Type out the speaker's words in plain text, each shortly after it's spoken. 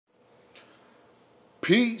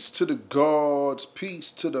Peace to the gods,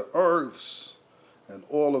 peace to the earths, and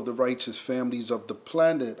all of the righteous families of the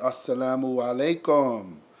planet. Assalamu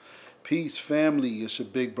alaikum. Peace, family. It's your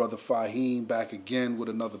big brother Fahiym back again with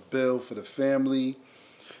another bill for the family.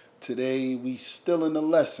 Today we still in the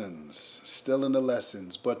lessons.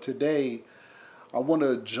 But today I want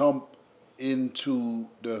to jump into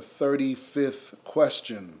the 35th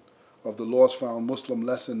question of the Lost Found Muslim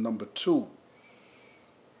lesson number 2.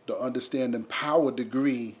 The Understanding Power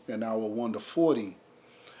degree in our 1 to 40.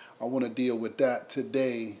 I want to deal with that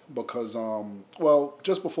today because,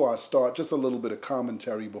 just before I start, just a little bit of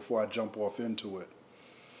commentary before I jump off into it.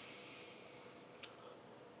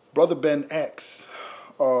 Brother Ben X,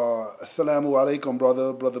 Assalamu alaikum,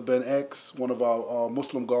 Brother Ben X, one of our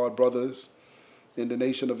Muslim God brothers in the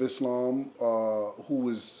Nation of Islam, who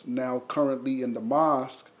is now currently in the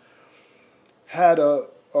mosque, had a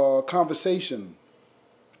conversation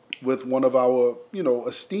with one of our,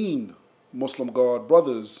 esteemed Muslim God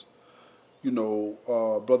brothers,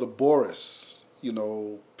 Brother Boris,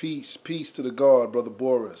 peace to the God, Brother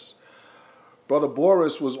Boris. Brother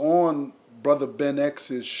Boris was on Brother Ben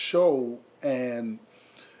X's show, and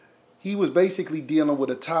he was basically dealing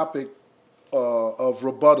with a topic of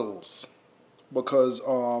rebuttals, because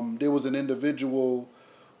there was an individual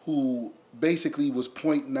who basically was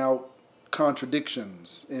pointing out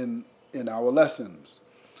contradictions in our lessons.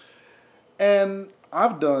 And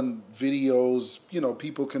I've done videos,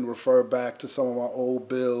 people can refer back to some of my old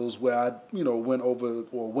bills where I,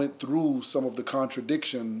 went through some of the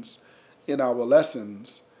contradictions in our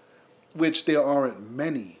lessons, which there aren't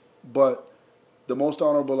many. But the Most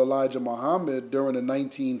Honorable Elijah Muhammad, during the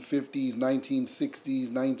 1950s, 1960s,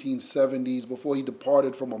 1970s, before he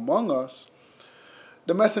departed from among us,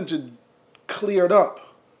 the messenger cleared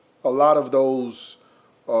up a lot of those,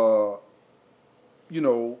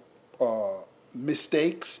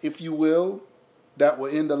 mistakes, if you will, that were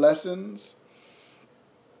in the lessons.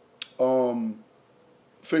 For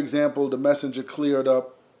example, the messenger cleared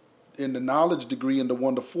up in the knowledge degree in the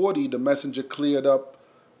 1 to 40, the messenger cleared up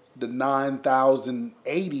the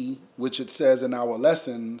 9,080, which it says in our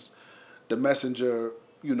lessons. The messenger,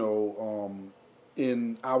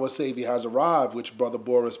 in Our Savior Has Arrived, which Brother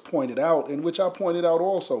Boris pointed out, and which I pointed out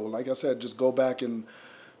also. Like I said, just go back and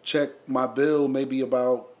check my bill maybe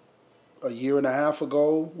about a year and a half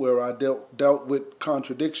ago, where I dealt with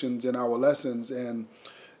contradictions in our lessons. And,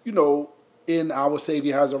 in Our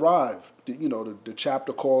Savior Has Arrived, the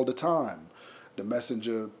chapter called The Time, the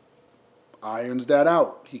messenger irons that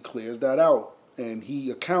out. He clears that out. And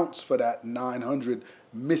he accounts for that 900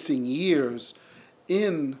 missing years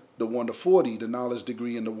in the 1 to 40, the knowledge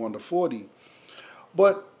degree in the 1 to 40.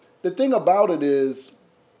 But the thing about it is,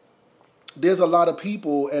 there's a lot of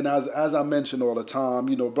people, and as I mention all the time,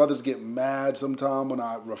 brothers get mad sometimes when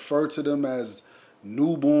I refer to them as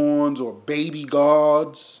newborns or baby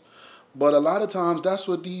gods. But a lot of times that's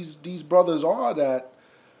what these brothers are, that,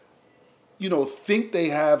 think they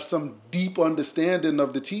have some deep understanding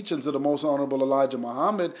of the teachings of the Most Honorable Elijah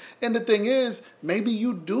Muhammad. And the thing is, maybe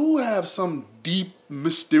you do have some deep,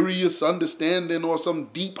 mysterious understanding or some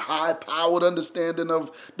deep, high-powered understanding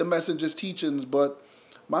of the messenger's teachings, but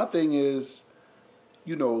my thing is,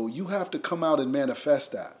 you have to come out and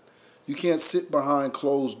manifest that. You can't sit behind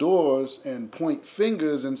closed doors and point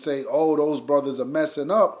fingers and say, oh, those brothers are messing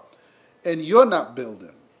up, and you're not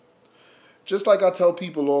building. Just like I tell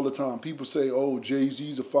people all the time, people say, oh,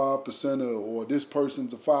 Jay-Z's a 5%er, or this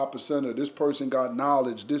person's a 5%er, this person got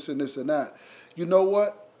knowledge, this and this and that. You know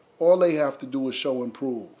what? All they have to do is show and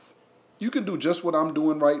prove. You can do just what I'm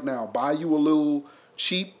doing right now. Buy you a little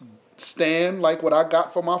cheap stand like what I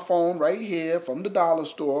got for my phone right here from the dollar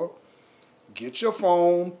store. Get your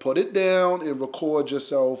phone, put it down, and record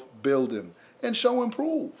yourself building and show and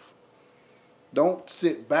prove. Don't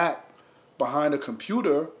sit back behind a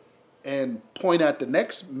computer and point at the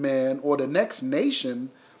next man or the next nation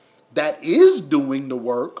that is doing the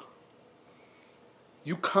work.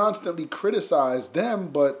 You constantly criticize them,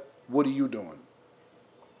 but what are you doing?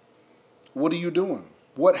 What are you doing?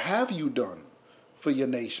 What have you done for your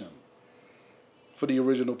nation? For the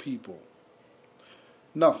original people?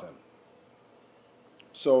 Nothing.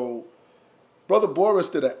 So, Brother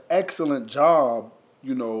Boris did an excellent job,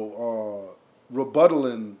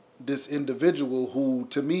 rebuttaling this individual who,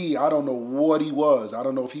 to me, I don't know what he was. I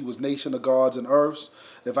don't know if he was Nation of Gods and Earths.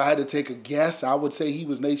 If I had to take a guess, I would say he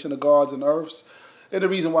was Nation of Gods and Earths. And the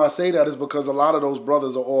reason why I say that is because a lot of those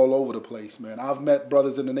brothers are all over the place, man. I've met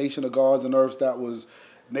brothers in the Nation of Gods and Earths that was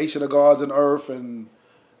Nation of Gods and Earth, and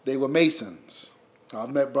they were Masons.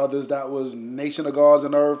 I've met brothers that was Nation of Gods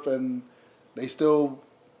and Earth, and they still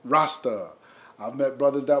Rasta. I've met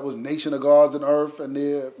brothers that was nation of gods and earth, and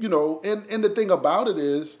they're, and the thing about it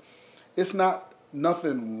is, it's not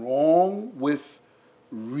nothing wrong with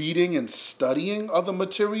reading and studying other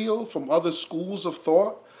material from other schools of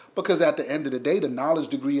thought, because at the end of the day, the knowledge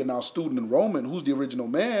degree in our student enrollment, who's the original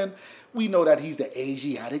man, we know that he's the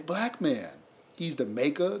Asiatic black man. He's the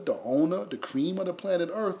maker, the owner, the cream of the planet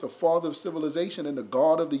Earth, the father of civilization, and the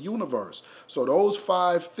God of the universe. So those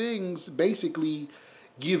 5 things basically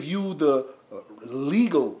give you the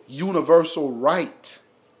legal universal right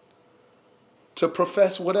to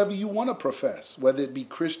profess whatever you want to profess, whether it be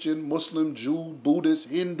Christian, Muslim, Jew, Buddhist,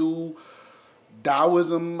 Hindu,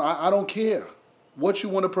 Taoism. I don't care what you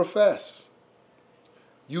want to profess.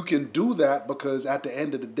 You can do that because at the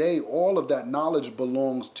end of the day, all of that knowledge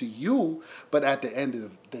belongs to you. But at the end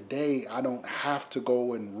of the day, I don't have to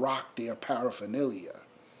go and rock their paraphernalia.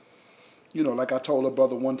 Like I told a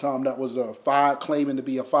brother one time that was claiming to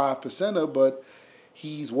be a 5%er, but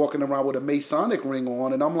he's walking around with a Masonic ring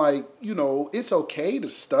on. And I'm like, it's okay to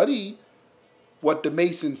study what the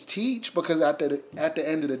Masons teach, because at the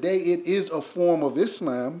end of the day, it is a form of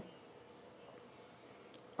Islam.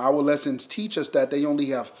 Our lessons teach us that they only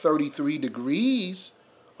have 33 degrees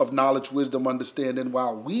of knowledge, wisdom, understanding,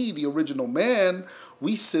 while we, the original man,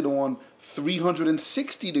 we sit on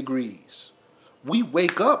 360 degrees. We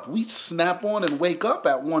wake up, we snap on and wake up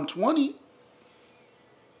at 120.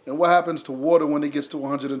 And what happens to water when it gets to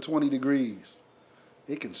 120 degrees?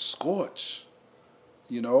 It can scorch,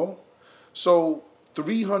 So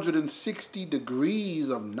 360 degrees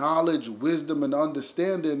of knowledge, wisdom, and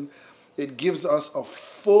understanding, it gives us a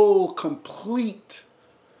full, complete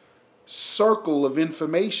circle of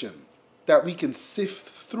information that we can sift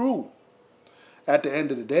through. At the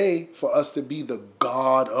end of the day, for us to be the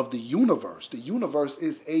God of the universe. The universe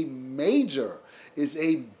is a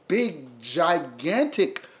big,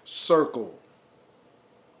 gigantic circle.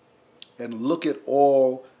 And look at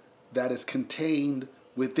all that is contained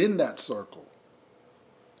within that circle.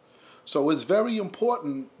 So it's very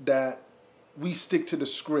important that we stick to the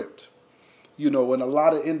script. And a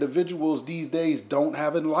lot of individuals these days don't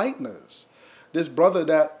have enlighteners. This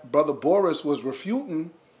brother Boris was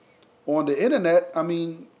refuting on the internet,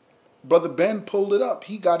 Brother Ben pulled it up.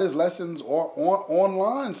 He got his lessons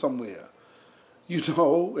online somewhere,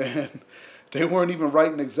 and they weren't even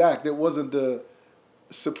right and exact. It wasn't the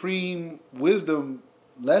supreme wisdom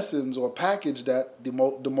lessons or package that the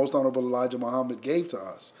most honorable Elijah Muhammad gave to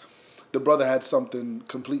us. The brother had something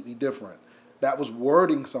completely different. That was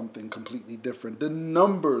wording something completely different. The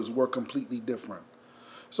numbers were completely different.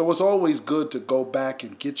 So it's always good to go back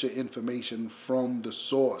and get your information from the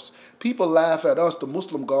source. People laugh at us, the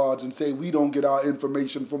Muslim gods, and say we don't get our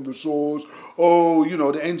information from the source. Oh,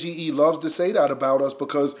 the M.G.C loves to say that about us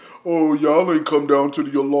because, y'all ain't come down to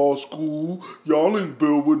your law school. Y'all ain't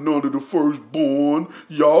built with none of the firstborn.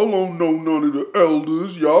 Y'all don't know none of the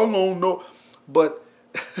elders. Y'all don't know. But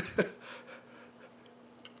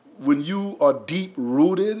when you are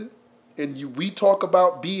deep-rooted, and we talk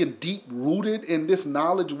about being deep-rooted in this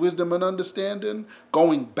knowledge, wisdom, and understanding,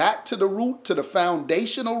 going back to the root, to the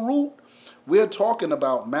foundational root, we're talking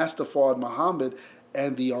about Master Fard Muhammad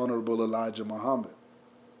and the Honorable Elijah Muhammad.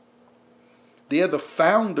 They're the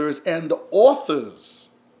founders and the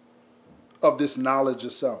authors of this knowledge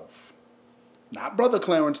itself. Not Brother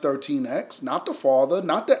Clarence 13X, not the father,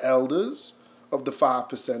 not the elders of the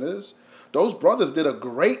 5%ers. Those brothers did a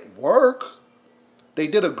great work. They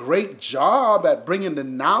did a great job at bringing the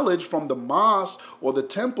knowledge from the mosque or the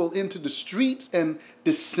temple into the streets and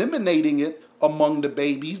disseminating it among the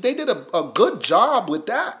babies. They did a good job with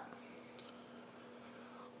that.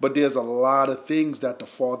 But there's a lot of things that the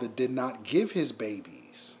father did not give his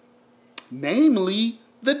babies. Namely,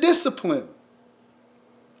 the discipline.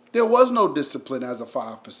 There was no discipline as a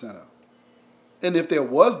 5%er. And if there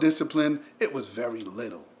was discipline, it was very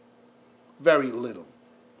little. Very little.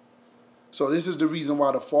 So this is the reason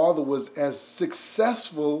why the father was as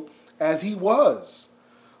successful as he was.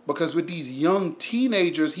 Because with these young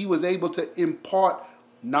teenagers, he was able to impart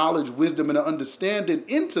knowledge, wisdom, and understanding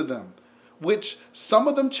into them, which some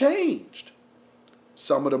of them changed.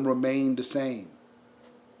 Some of them remained the same.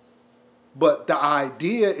 But the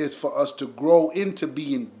idea is for us to grow into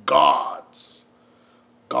being gods.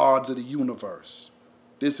 Gods of the universe.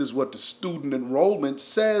 This is what the student enrollment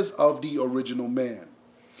says of the original man,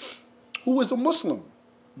 who is a Muslim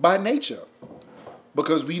by nature.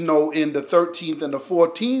 Because we know in the 13th and the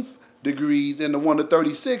 14th degrees and the 1 to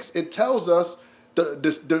 36, it tells us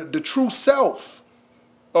the true self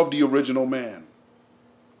of the original man.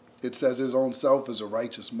 It says his own self is a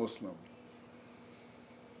righteous Muslim.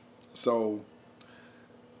 So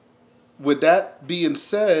with that being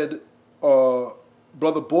said,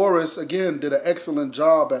 Brother Boris, again, did an excellent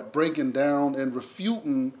job at breaking down and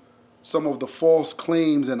refuting some of the false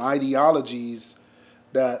claims and ideologies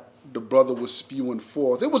that the brother was spewing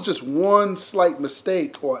forth. It was just one slight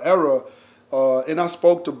mistake or error, and I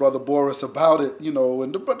spoke to Brother Boris about it,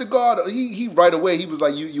 and the God, he right away, he was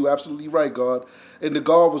like, you absolutely right, God. And the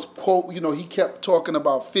God was, quote, he kept talking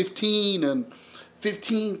about 15 and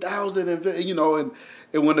 15,000,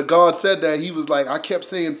 and when the God said that, he was like, I kept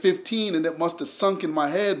saying 15, and it must have sunk in my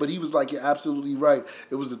head, but he was like, you're absolutely right.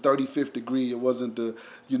 It was the 35th degree. It wasn't the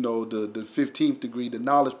 15th degree. The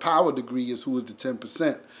knowledge power degree is who is the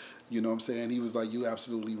 10%. You know what I'm saying? He was like, you're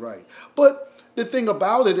absolutely right. But the thing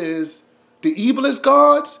about it is, the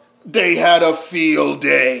iblis-gods, they had a field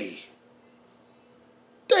day.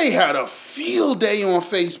 They had a field day on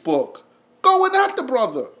Facebook, going at the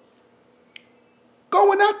brother,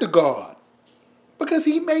 going at the God. Because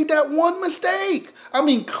he made that one mistake. I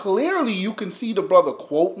mean, clearly you can see the brother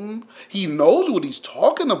quoting. He knows what he's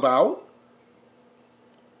talking about.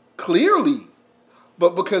 Clearly.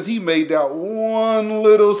 But because he made that one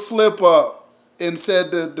little slip up and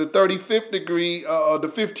said the 35th degree,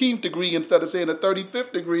 the 15th degree instead of saying the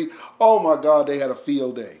 35th degree, oh my God, they had a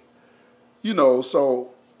field day.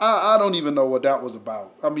 So I don't even know what that was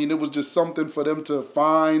about. I mean, it was just something for them to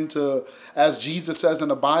find as Jesus says in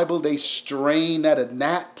the Bible, they strain at a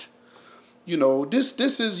gnat.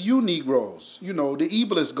 This is you Negroes, the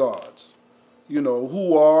iblis-gods,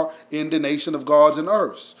 who are in the nation of gods and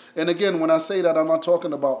earths. And again, when I say that, I'm not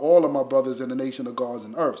talking about all of my brothers in the nation of gods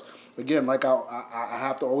and earths. Again, like I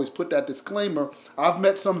have to always put that disclaimer. I've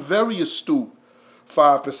met some very astute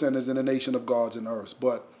 5%ers in the nation of gods and earths,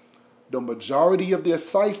 but the majority of their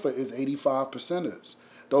cipher is 85%ers.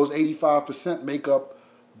 Those 85% make up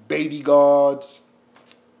baby gods,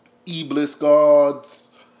 iblis-gods,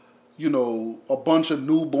 a bunch of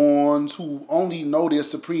newborns who only know their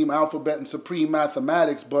supreme alphabet and supreme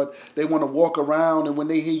mathematics, but they want to walk around, and when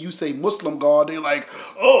they hear you say Muslim God, they're like,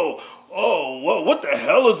 well, what the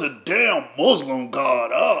hell is a damn Muslim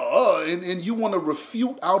God? And you want to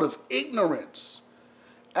refute out of ignorance.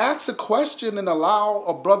 Ask a question and allow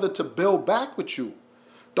a brother to build back with you.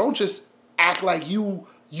 Don't just act like you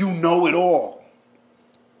know it all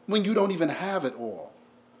when you don't even have it all.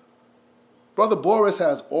 Brother Boris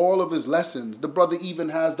has all of his lessons. The brother even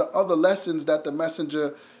has the other lessons that the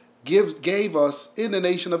messenger gave us in the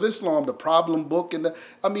Nation of Islam, the problem book.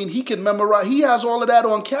 He can memorize. He has all of that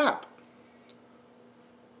on cap.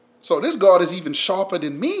 So this God is even sharper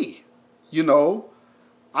than me,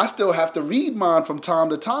 I still have to read mine from time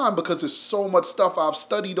to time because there's so much stuff I've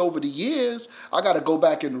studied over the years. I got to go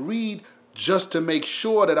back and read just to make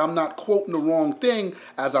sure that I'm not quoting the wrong thing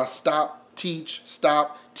as I stop, teach.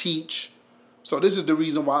 So this is the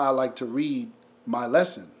reason why I like to read my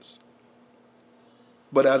lessons.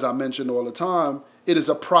 But as I mention all the time, it is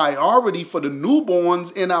a priority for the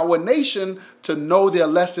newborns in our nation to know their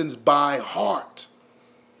lessons by heart.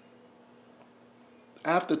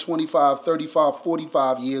 After 25, 35,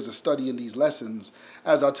 45 years of studying these lessons,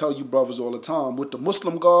 as I tell you brothers all the time, with the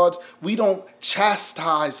Muslim gods, we don't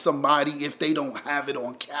chastise somebody if they don't have it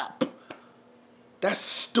on cap. That's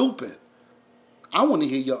stupid. I want to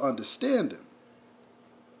hear your understanding.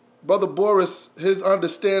 Brother Boris, his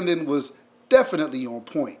understanding was definitely on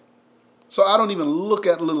point. So I don't even look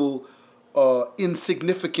at little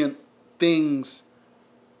insignificant things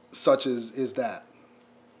such as that.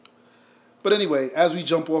 But anyway, as we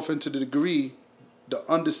jump off into the degree, the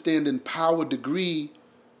understanding power degree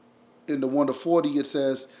in the 1 to 40, it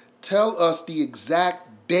says, tell us the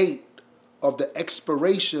exact date of the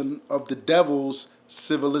expiration of the devil's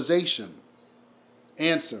civilization.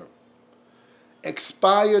 Answer,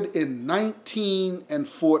 expired in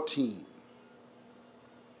 1914.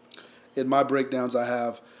 In my breakdowns I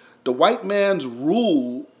have, the white man's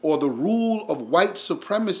rule, or the rule of white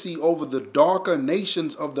supremacy over the darker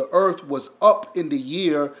nations of the earth, was up in the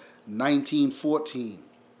year 1914.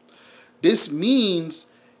 This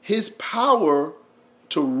means his power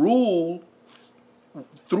to rule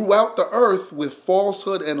throughout the earth with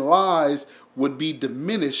falsehood and lies would be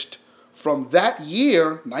diminished from that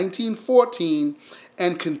year, 1914,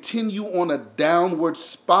 and continue on a downward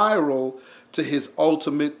spiral to his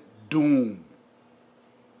ultimate doom.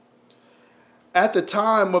 At the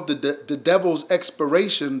time of the devil's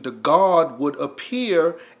expiration, the God would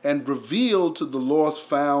appear and reveal to the lost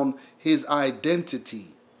found his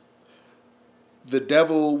identity. The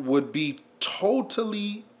devil would be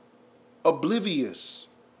totally oblivious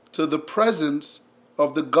to the presence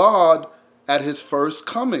of the God at his first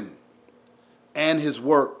coming and his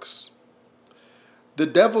works. the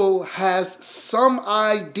devil has some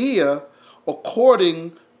idea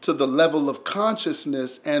according to the level of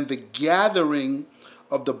consciousness and the gathering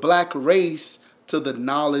of the black race to the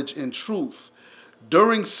knowledge and truth.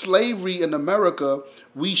 During slavery in America,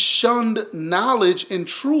 we shunned knowledge and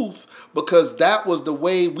truth because that was the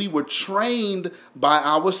way we were trained by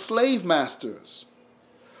our slave masters.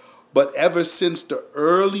 But ever since the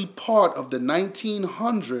early part of the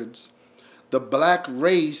 1900s, the black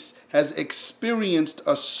race has experienced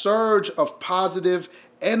a surge of positive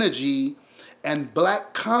energy and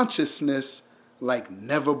black consciousness like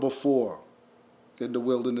never before in the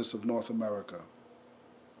wilderness of North America.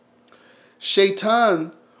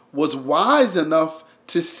 Shaitan was wise enough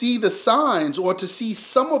to see the signs, or to see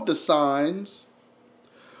some of the signs,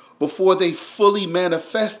 before they fully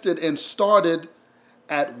manifested and started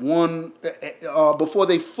before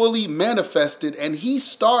they fully manifested, and he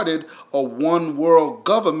started a one world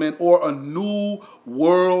government or a new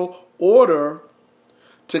world order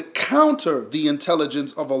to counter the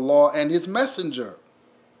intelligence of Allah and his messenger.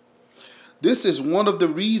 This is one of the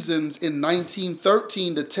reasons in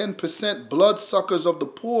 1913 the 10% bloodsuckers of the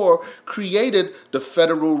poor created the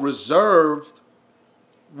Federal Reserve,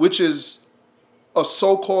 which is a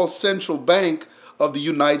so-called central bank of the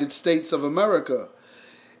United States of America.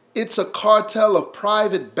 It's a cartel of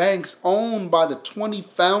private banks owned by the 20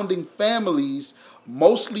 founding families,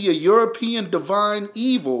 mostly a European divine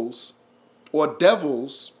evils or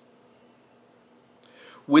devils,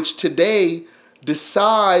 which today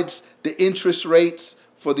decides the interest rates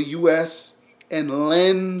for the U.S. and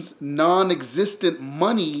lends non-existent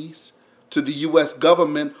monies to the U.S.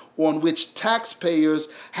 government on which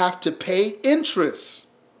taxpayers have to pay interest.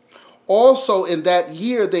 Also in that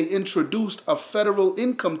year, they introduced a federal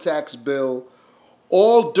income tax bill.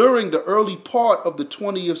 All during the early part of the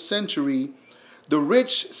 20th century, the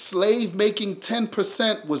rich slave-making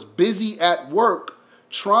 10% was busy at work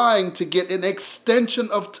trying to get an extension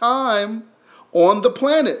of time on the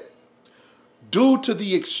planet. Due to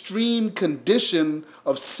the extreme condition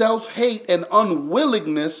of self-hate and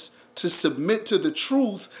unwillingness to submit to the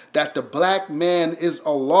truth that the black man is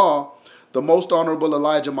Allah, the Most Honorable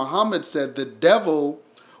Elijah Muhammad said the devil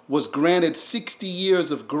was granted 60 years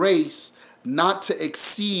of grace, not to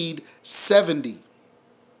exceed 70.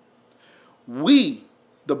 We,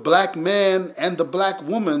 the black man and the black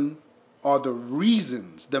woman, are the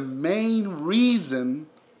reasons, the main reason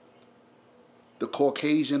the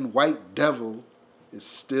Caucasian white devil is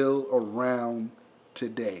still around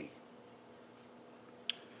today.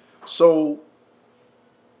 So,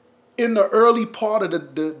 in the early part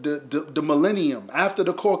of the millennium, after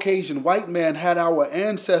the Caucasian white man had our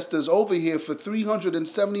ancestors over here for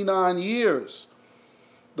 379 years,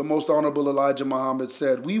 the Most Honorable Elijah Muhammad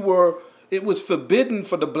said, it was forbidden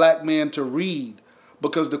for the black man to read,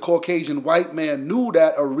 because the Caucasian white man knew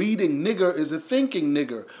that a reading nigger is a thinking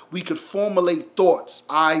nigger. We could formulate thoughts,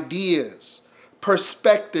 ideas,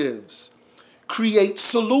 perspectives, create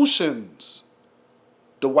solutions.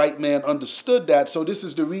 The white man understood that. So this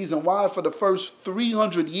is the reason why for the first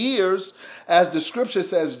 300 years, as the scripture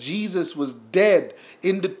says, Jesus was dead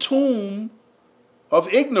in the tomb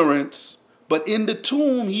of ignorance. But in the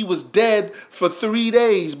tomb, he was dead for 3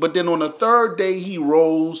 days. But then on the third day, he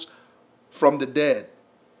rose from the dead.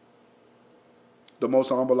 The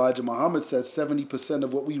Most Honorable Elijah Muhammad says 70%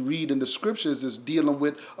 of what we read in the scriptures is dealing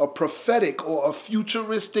with a prophetic or a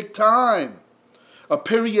futuristic time. A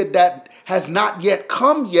period that has not yet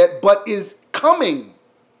come yet, but is coming.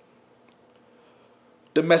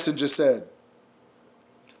 The messenger said,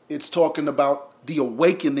 it's talking about the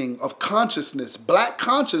awakening of consciousness, black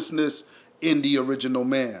consciousness in the original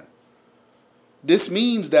man. This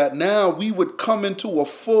means that now we would come into a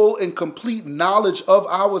full and complete knowledge of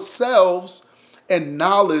ourselves and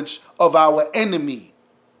knowledge of our enemy,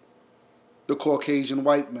 the Caucasian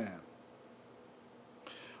white man.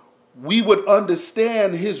 We would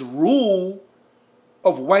understand his rule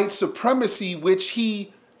of white supremacy, which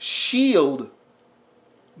he shielded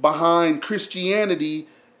behind Christianity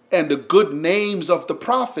and the good names of the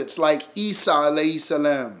prophets like Isa alayhi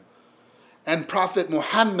salam and Prophet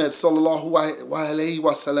Muhammad sallallahu alayhi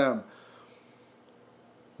wasallam,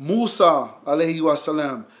 Musa alayhi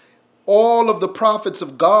wasallam. All of the prophets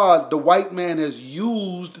of God, the white man has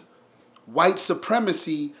used white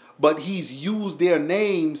supremacy, but he's used their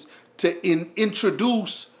names to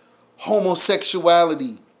introduce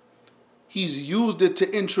homosexuality. He's used it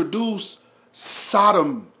to introduce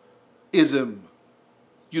Sodomism.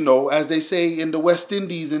 You know, as they say in the West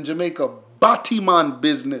Indies and Jamaica, Batiman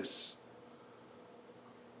business.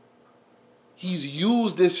 He's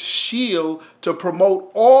used this shield to promote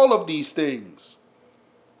all of these things.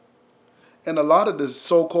 And a lot of the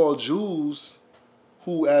so-called Jews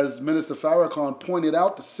who, as Minister Farrakhan pointed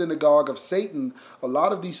out, the synagogue of Satan, a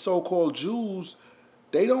lot of these so-called Jews,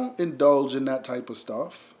 they don't indulge in that type of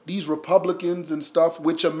stuff. These Republicans and stuff,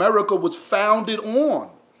 which America was founded on.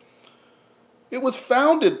 It was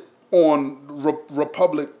founded on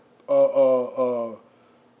Republic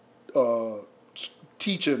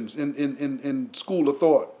teachings in school of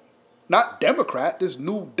thought. Not Democrat, this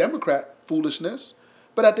new Democrat foolishness.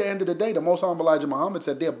 But at the end of the day, the Most Honorable Elijah Muhammad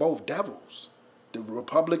said they're both devils. The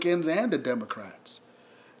Republicans and the Democrats.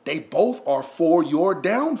 They both are for your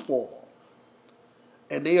downfall.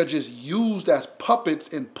 And they are just used as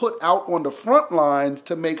puppets and put out on the front lines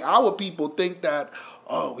to make our people think that,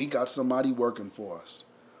 oh, we got somebody working for us.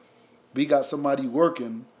 We got somebody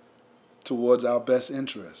working towards our best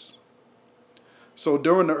interests. So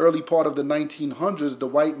during the early part of the 1900s, the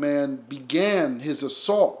white man began his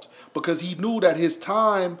assault because he knew that his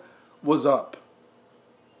time was up.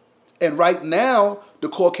 And right now, the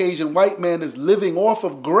Caucasian white man is living off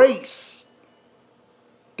of grace.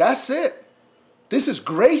 That's it. This is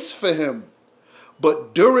grace for him.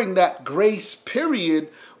 But during that grace period,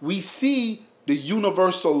 we see the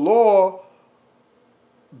universal law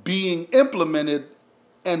being implemented,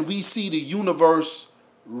 and we see the universe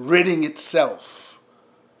ridding itself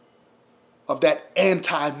of that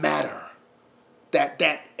anti-matter,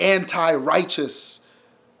 that anti-righteous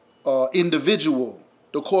individual,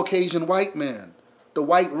 the Caucasian white man, the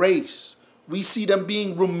white race. We see them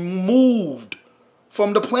being removed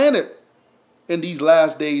from the planet in these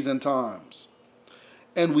last days and times.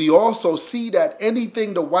 And we also see that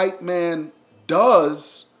anything the white man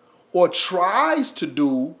does or tries to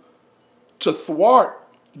do to thwart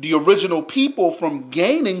the original people from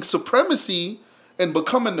gaining supremacy and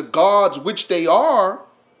becoming the gods which they are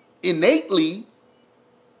innately,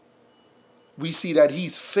 we see that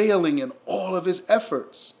he's failing in all of his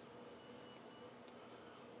efforts.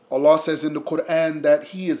 Allah says in the Quran that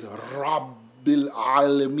he is Rabbil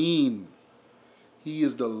Alameen. He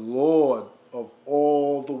is the Lord of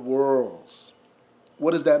all the worlds.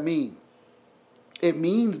 What does that mean? It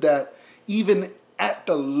means that even at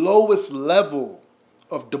the lowest level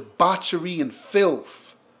of debauchery and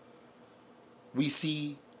filth, we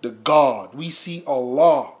see the God. We see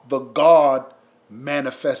Allah, the God,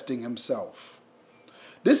 manifesting himself.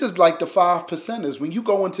 This is like the 5%ers. When you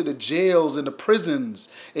go into the jails and the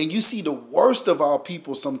prisons and you see the worst of our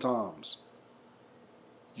people sometimes,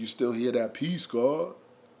 you still hear that peace, God.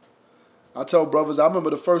 I tell brothers, I remember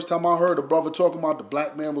the first time I heard a brother talking about the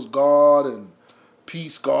black man was God and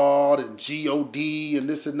peace God and G-O-D and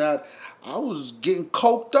this and that. I was getting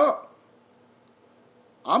coked up.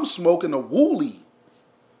 I'm smoking a wooly,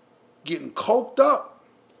 getting coked up.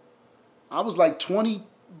 I was like 20,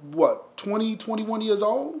 21 years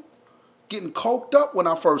old? Getting coked up when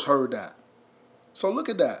I first heard that. So look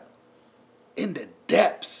at that. In the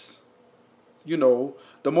depths. You know,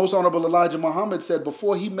 the Most Honorable Elijah Muhammad said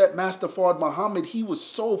before he met Master Fard Muhammad, he was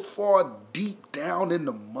so far deep down in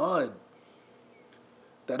the mud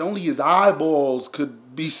that only his eyeballs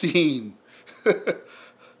could be seen.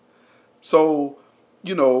 So,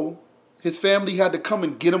 you know, his family had to come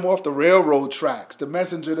and get him off the railroad tracks. The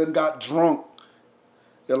messenger then got drunk.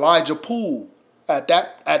 Elijah Poole at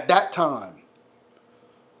that time.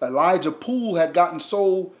 Elijah Poole had gotten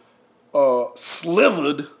so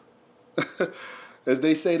slivered, as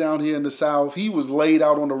they say down here in the South, he was laid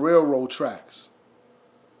out on the railroad tracks.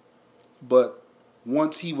 But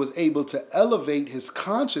once he was able to elevate his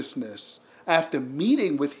consciousness after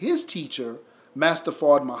meeting with his teacher, Master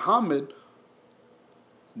Fard Muhammad,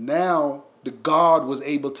 now the God was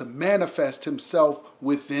able to manifest himself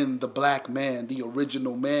within the black man, the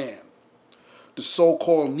original man. The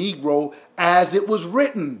so-called Negro, as it was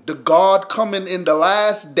written, the God coming in the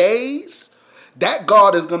last days, that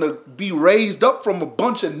God is going to be raised up from a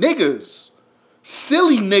bunch of niggas,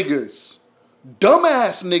 silly niggas,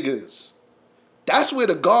 dumbass niggas. That's where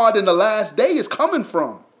the God in the last day is coming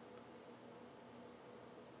from.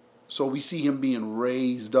 So we see him being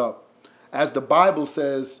raised up. As the Bible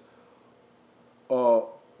says,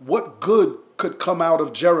 what good could come out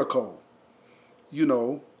of Jericho? You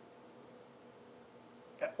know,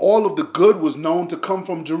 all of the good was known to come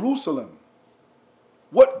from Jerusalem.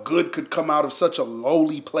 What good could come out of such a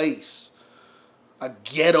lowly place, a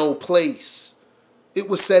ghetto place? It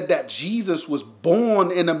was said that Jesus was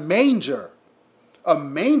born in a manger. A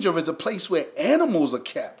manger is a place where animals are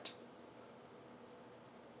kept.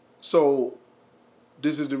 So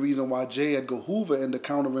this is the reason why J. Edgar Hoover and the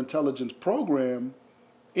counterintelligence program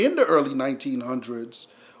in the early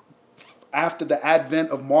 1900s, after the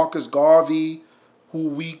advent of Marcus Garvey, who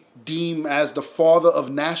we deem as the father of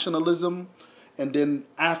nationalism, and then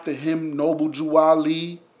after him, Noble Jew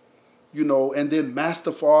Ali, you know, and then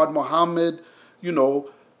Master Fard Muhammad, you know,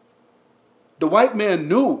 the white man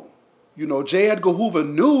knew, you know, J. Edgar Hoover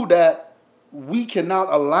knew that we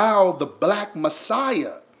cannot allow the black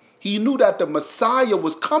Messiah. He knew that the Messiah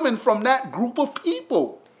was coming from that group of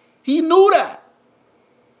people. He knew that.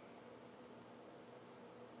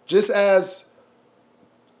 Just as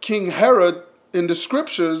King Herod in the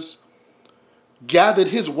scriptures gathered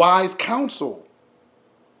his wise counsel,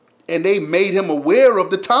 and they made him aware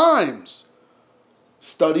of the times.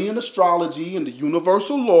 Studying astrology and the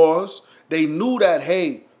universal laws, they knew that,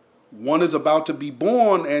 hey, one is about to be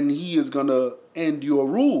born and he is going to end your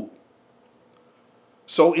rule.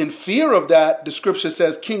 So in fear of that, the scripture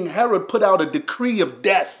says King Herod put out a decree of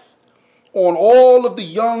death on all of the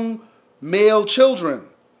young male children.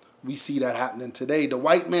 We see that happening today. The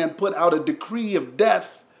white man put out a decree of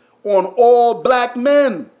death on all black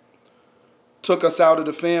men. Took us out of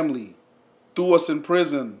the family, threw us in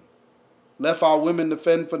prison, left our women to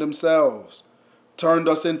fend for themselves, turned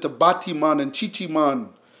us into Batiman and Chichiman.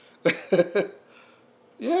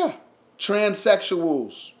 Yeah,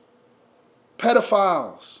 transsexuals,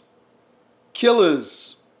 pedophiles,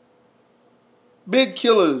 killers, big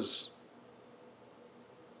killers.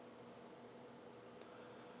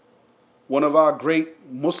 One of our great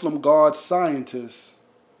Muslim God scientists,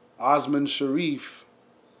 Osman Sharif,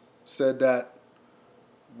 said that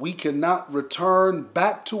we cannot return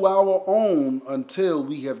back to our own until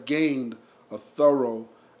we have gained a thorough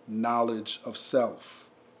knowledge of self,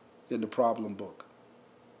 in the problem book.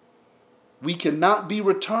 We cannot be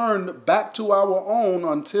returned back to our own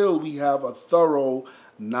until we have a thorough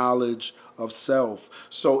knowledge of self.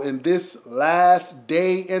 So in this last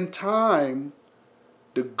day and time,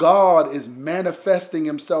 the God is manifesting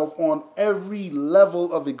himself on every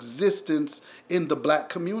level of existence in the black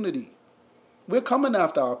community. We're coming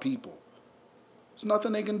after our people. There's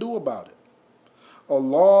nothing they can do about it.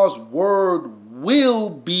 Allah's word will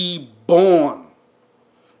be born,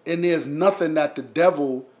 and there's nothing that the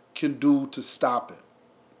devil can do to stop it.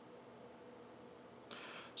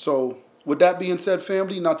 So, with that being said,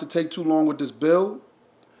 family, not to take too long with this bill,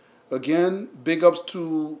 again, big ups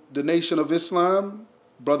to the Nation of Islam,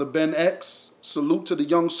 Brother Ben X, salute to the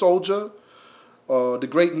young soldier, the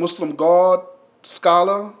great Muslim God,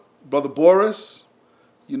 scholar, Brother Boris.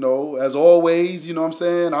 You know, as always, you know what I'm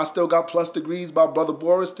saying, I still got plus degrees by Brother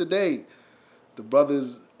Boris today. The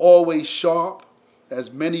brother's always sharp,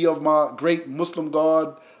 as many of my great Muslim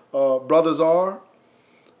God brothers are.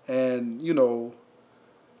 And, you know,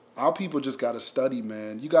 our people just got to study,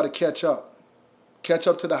 man. You got to catch up. Catch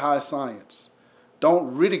up to the high science.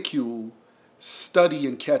 Don't ridicule, study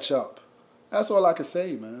and catch up. That's all I can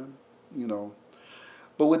say, man. You know.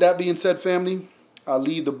 But with that being said, family, I'll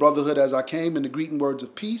leave the brotherhood as I came in the greeting words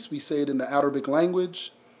of peace. We say it in the Arabic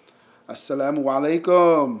language. Assalamu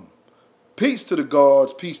alaikum. Peace to the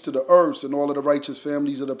gods, peace to the earths, and all of the righteous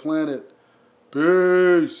families of the planet.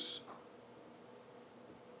 Peace.